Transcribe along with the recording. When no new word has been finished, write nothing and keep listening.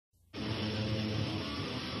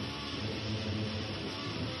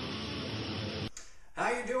How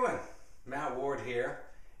you doing? Matt Ward here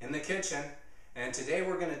in the kitchen, and today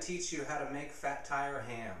we're going to teach you how to make fat tire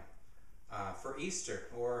ham for Easter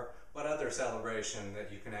or what other celebration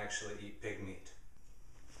that you can actually eat pig meat.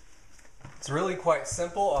 It's really quite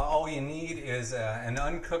simple. All you need is an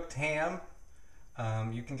uncooked ham.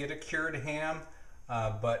 You can get a cured ham,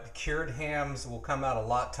 but cured hams will come out a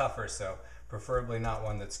lot tougher, so preferably not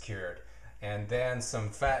one that's cured. And then some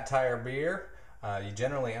fat tire beer. You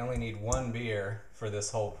generally only need one beer for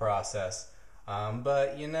this whole process,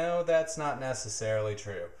 but you know that's not necessarily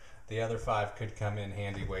true. The other 5 could come in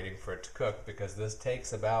handy waiting for it to cook, because this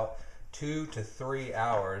takes about 2 to 3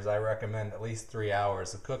 hours. I recommend at least 3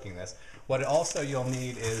 hours of cooking this. What also you'll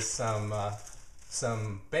need is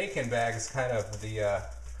some bacon bags, kind of the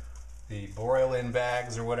broil-in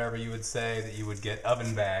bags or whatever you would say, that you would get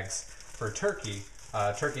oven bags for turkey.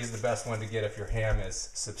 Turkey is the best one to get if your ham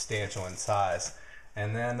is substantial in size.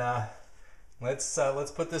 And then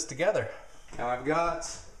let's put this together. Now I've got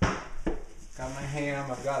my ham.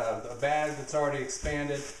 I've got a bag that's already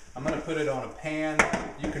expanded. I'm going to put it on a pan.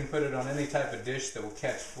 You can put it on any type of dish that will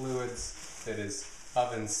catch fluids, that is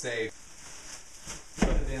oven safe. Put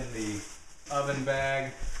it in the oven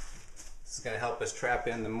bag. This is going to help us trap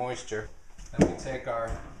in the moisture. Then we take our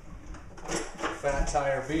fat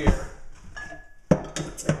tire beer.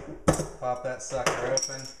 Pop that sucker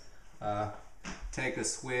open. Take a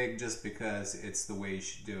swig just because it's the way you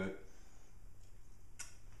should do it.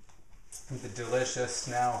 The delicious.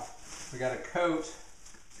 Now we got to coat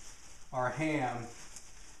our ham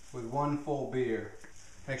with 1 full beer.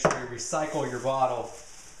 Make sure you recycle your bottle,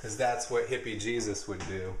 because that's what hippie Jesus would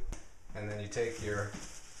do. And then you take your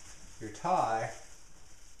tie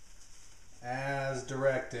as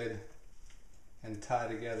directed and tie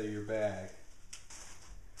together your bag.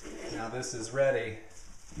 Now this is ready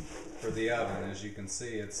for the oven. As you can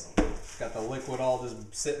see, it's got the liquid all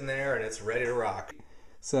just sitting there and it's ready to rock.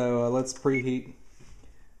 So let's preheat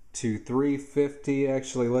to 350.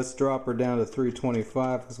 Actually, let's drop her down to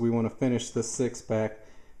 325 because we want to finish the 6-pack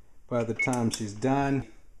by the time she's done.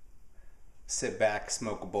 Sit back,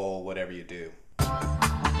 smoke a bowl, whatever you do.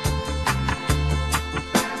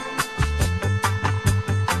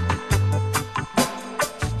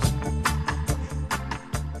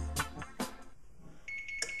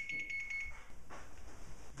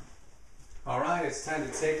 Alright, it's time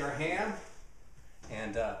to take our ham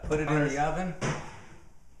and put it in the oven.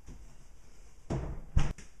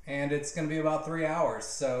 And it's going to be about 3 hours,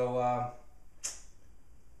 so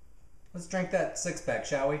let's drink that 6-pack,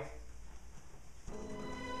 shall we?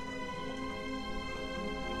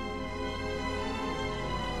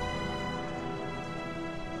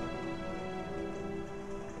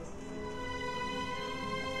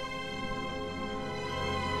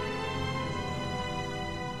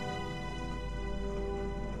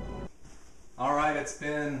 Alright, it's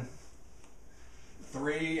been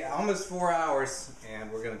almost 4 hours,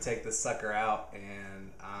 and we're going to take this sucker out,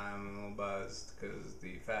 and I'm a little buzzed because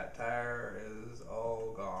the fat tire is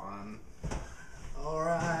all gone.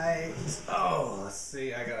 Alright, let's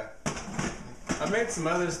see, I made some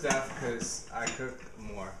other stuff because I cook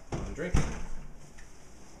more when I'm drinking.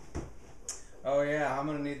 Oh yeah, I'm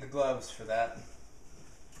going to need the gloves for that.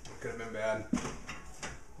 It could have been bad.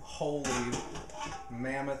 Holy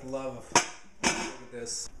mammoth love. Look at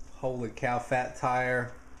this. Holy cow, fat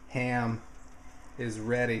tire ham is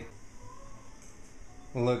ready.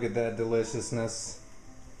 Look at that deliciousness.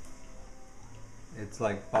 It's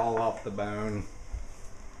like fall off the bone.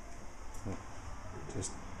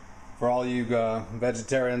 Just for all you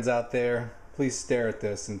vegetarians out there, please stare at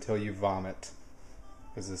this until you vomit,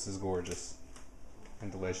 because this is gorgeous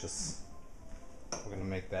and delicious. We're gonna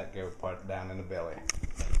make that go part down in the belly.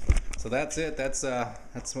 So that's it. That's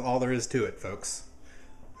all there is to it, folks.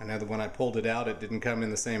 I know that when I pulled it out, it didn't come in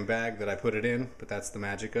the same bag that I put it in, but that's the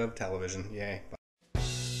magic of television. Yay.